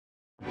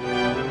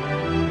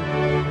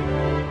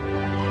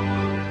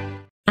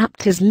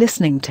Aptis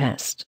listening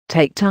test.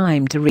 Take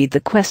time to read the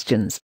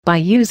questions by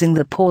using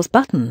the pause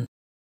button.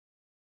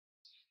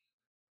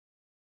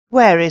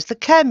 Where is the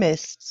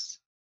chemist's?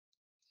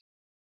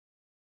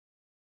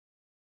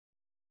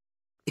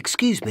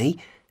 Excuse me,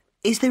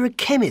 is there a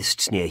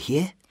chemist's near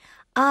here?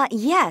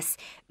 Yes.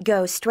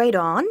 Go straight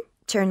on,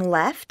 turn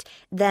left,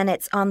 then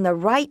it's on the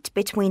right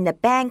between the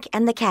bank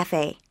and the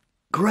cafe.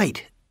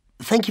 Great.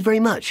 Thank you very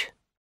much.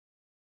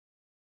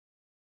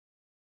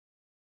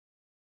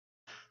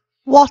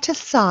 What is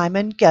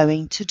Simon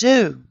going to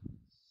do?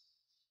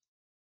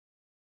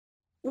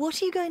 What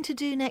are you going to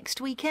do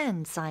next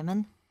weekend,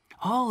 Simon?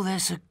 Oh,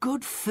 there's a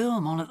good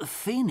film on at the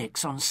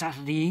Phoenix on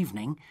Saturday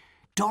evening,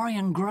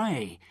 Dorian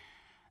Gray.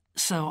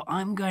 So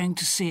I'm going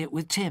to see it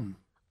with Tim.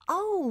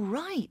 Oh,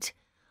 right.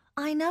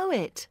 I know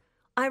it.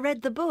 I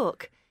read the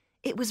book.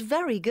 It was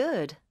very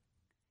good.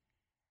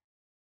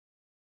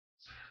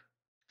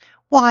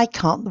 Why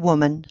can't the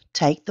woman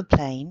take the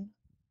plane?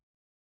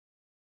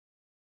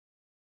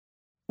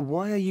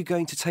 Why are you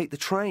going to take the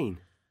train?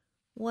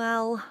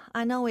 Well,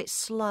 I know it's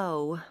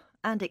slow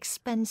and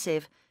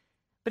expensive,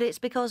 but it's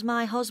because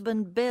my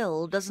husband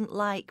Bill doesn't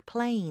like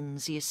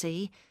planes, you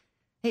see.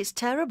 It's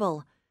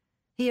terrible.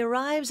 He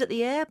arrives at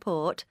the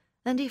airport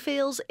and he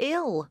feels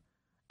ill,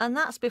 and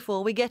that's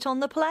before we get on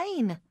the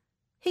plane.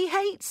 He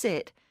hates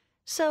it,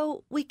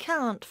 so we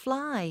can't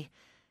fly.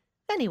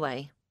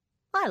 Anyway,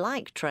 I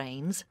like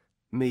trains.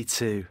 Me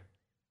too.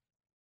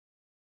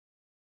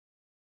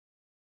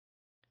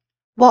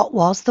 What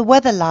was the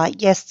weather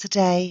like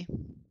yesterday?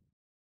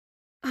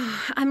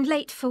 I'm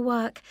late for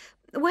work.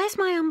 Where's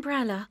my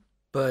umbrella?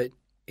 But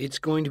it's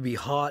going to be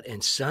hot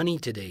and sunny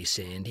today,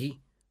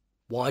 Sandy.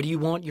 Why do you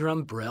want your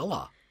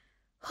umbrella?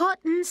 Hot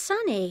and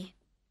sunny.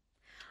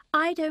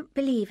 I don't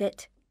believe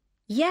it.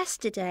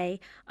 Yesterday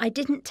I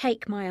didn't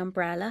take my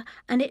umbrella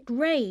and it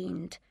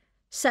rained,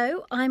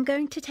 so I'm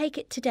going to take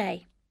it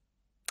today.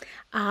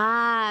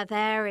 Ah,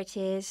 there it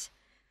is.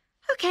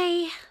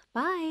 OK,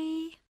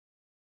 bye.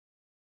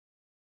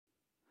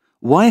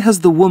 Why has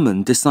the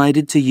woman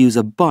decided to use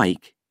a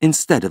bike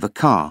instead of a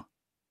car?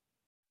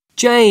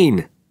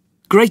 Jane,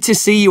 great to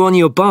see you on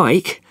your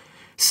bike.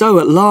 So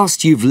at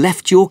last you've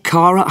left your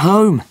car at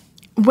home.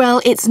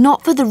 Well, it's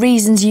not for the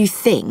reasons you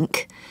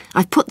think.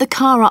 I've put the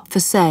car up for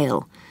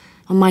sale.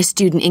 On my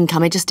student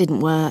income, it just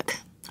didn't work.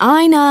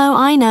 I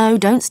know,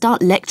 don't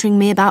start lecturing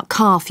me about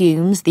car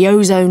fumes, the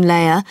ozone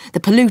layer, the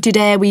polluted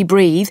air we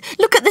breathe.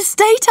 Look at the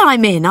state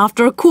I'm in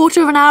after a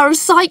quarter of an hour of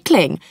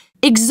cycling.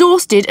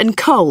 Exhausted and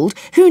cold,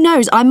 who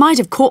knows, I might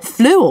have caught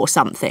flu or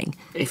something.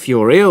 If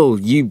you're ill,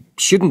 you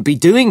shouldn't be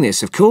doing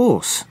this, of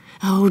course.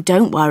 Oh,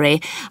 don't worry.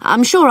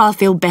 I'm sure I'll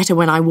feel better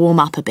when I warm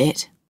up a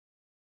bit.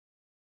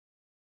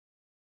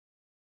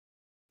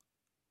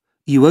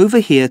 You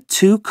overhear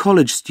two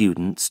college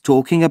students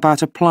talking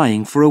about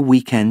applying for a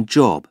weekend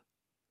job.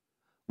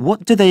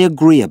 What do they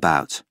agree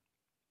about?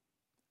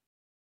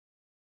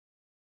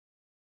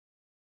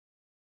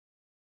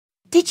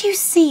 Did you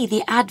see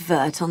the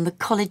advert on the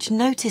college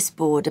notice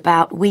board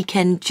about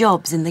weekend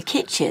jobs in the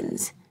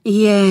kitchens?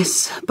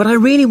 Yes, but I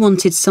really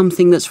wanted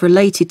something that's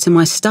related to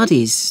my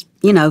studies,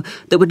 you know,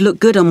 that would look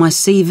good on my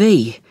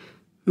CV.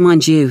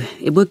 Mind you,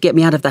 it would get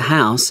me out of the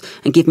house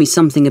and give me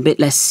something a bit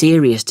less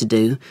serious to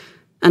do.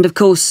 And of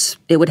course,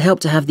 it would help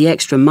to have the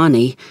extra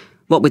money,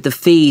 what with the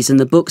fees and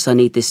the books I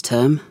need this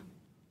term.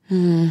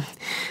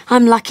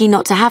 I'm lucky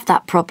not to have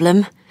that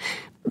problem.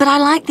 But I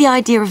like the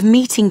idea of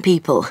meeting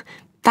people.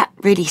 That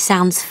really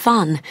sounds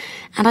fun,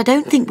 and I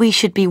don't think we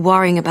should be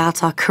worrying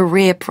about our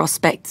career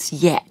prospects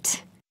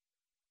yet.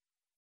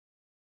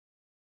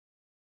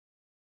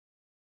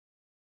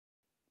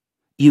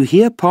 You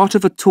hear part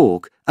of a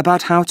talk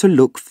about how to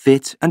look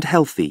fit and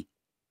healthy.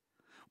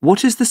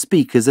 What is the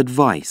speaker's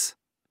advice?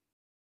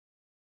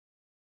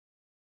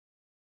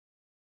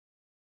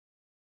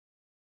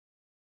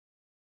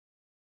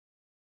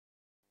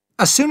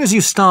 As soon as you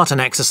start an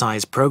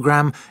exercise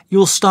program,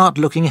 you'll start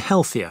looking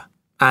healthier.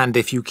 And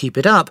if you keep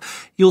it up,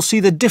 you'll see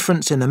the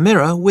difference in the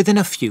mirror within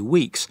a few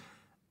weeks.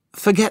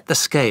 Forget the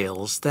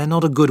scales, they're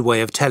not a good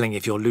way of telling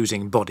if you're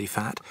losing body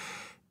fat.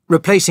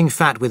 Replacing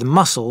fat with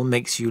muscle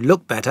makes you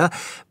look better,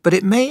 but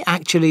it may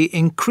actually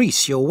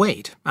increase your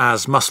weight,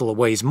 as muscle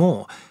weighs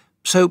more.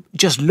 So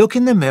just look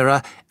in the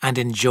mirror and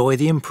enjoy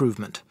the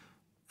improvement.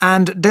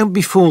 And don't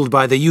be fooled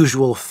by the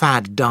usual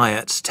fad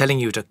diets telling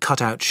you to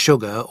cut out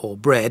sugar or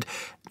bread.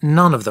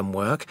 None of them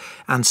work,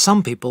 and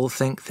some people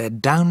think they're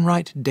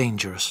downright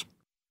dangerous.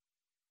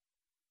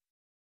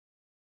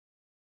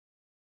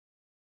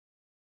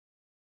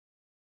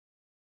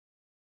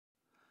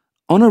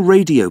 On a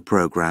radio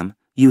program,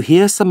 you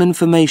hear some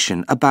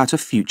information about a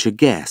future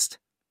guest.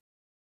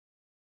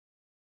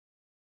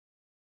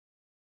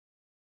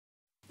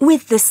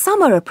 With the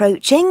summer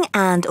approaching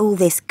and all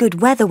this good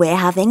weather we're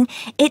having,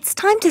 it's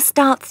time to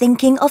start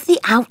thinking of the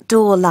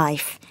outdoor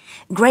life.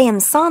 Graham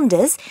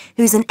Sanders,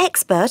 who's an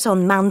expert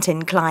on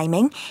mountain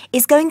climbing,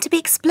 is going to be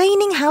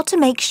explaining how to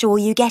make sure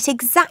you get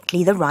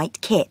exactly the right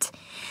kit.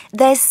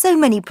 There's so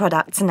many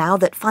products now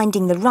that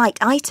finding the right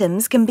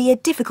items can be a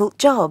difficult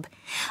job.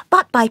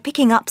 But by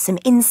picking up some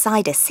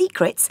insider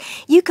secrets,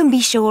 you can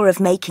be sure of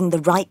making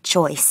the right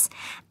choice.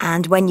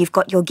 And when you've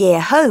got your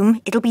gear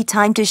home, it'll be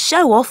time to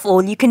show off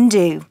all you can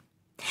do.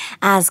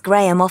 As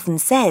Graham often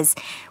says,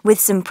 with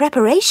some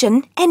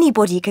preparation,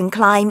 anybody can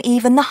climb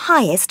even the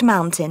highest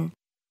mountain.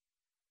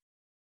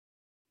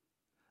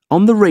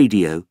 On the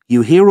radio,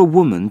 you hear a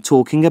woman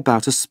talking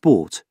about a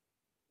sport.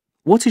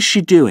 What is she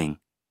doing?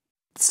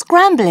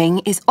 Scrambling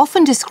is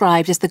often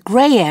described as the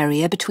grey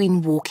area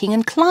between walking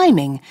and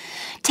climbing.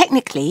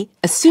 Technically,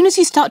 as soon as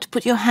you start to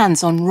put your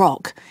hands on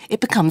rock, it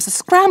becomes a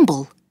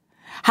scramble.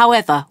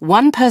 However,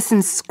 one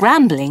person's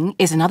scrambling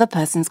is another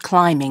person's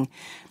climbing.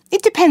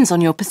 It depends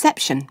on your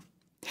perception.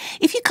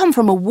 If you come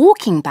from a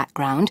walking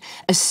background,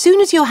 as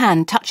soon as your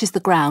hand touches the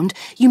ground,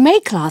 you may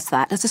class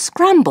that as a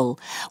scramble,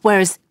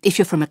 whereas if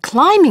you're from a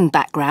climbing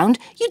background,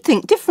 you'd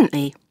think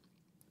differently.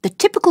 The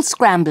typical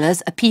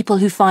scramblers are people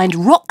who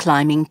find rock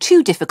climbing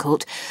too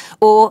difficult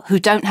or who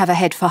don't have a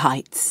head for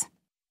heights.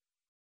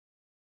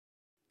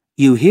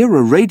 You hear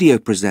a radio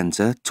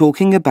presenter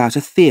talking about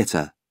a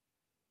theatre.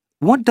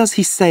 What does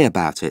he say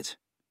about it?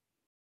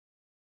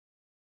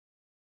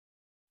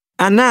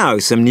 And now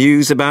some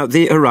news about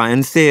the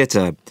Orion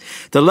Theatre.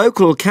 The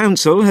local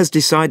council has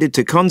decided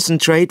to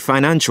concentrate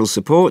financial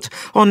support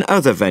on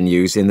other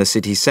venues in the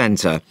city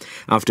centre,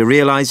 after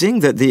realising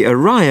that the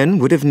Orion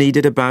would have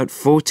needed about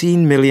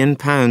 £14 million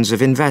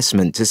of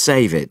investment to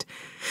save it.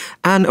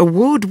 An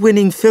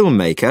award-winning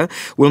filmmaker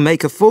will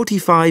make a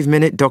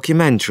 45-minute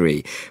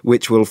documentary,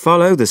 which will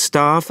follow the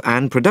staff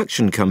and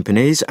production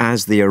companies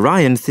as the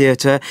Orion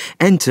Theatre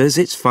enters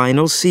its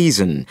final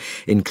season,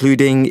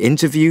 including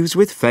interviews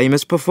with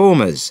famous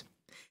performers.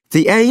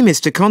 The aim is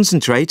to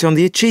concentrate on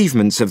the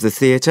achievements of the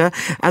theatre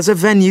as a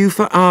venue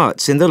for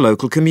arts in the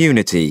local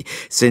community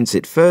since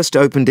it first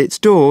opened its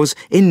doors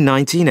in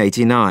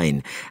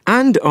 1989,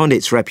 and on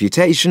its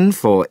reputation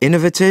for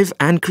innovative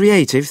and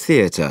creative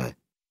theatre.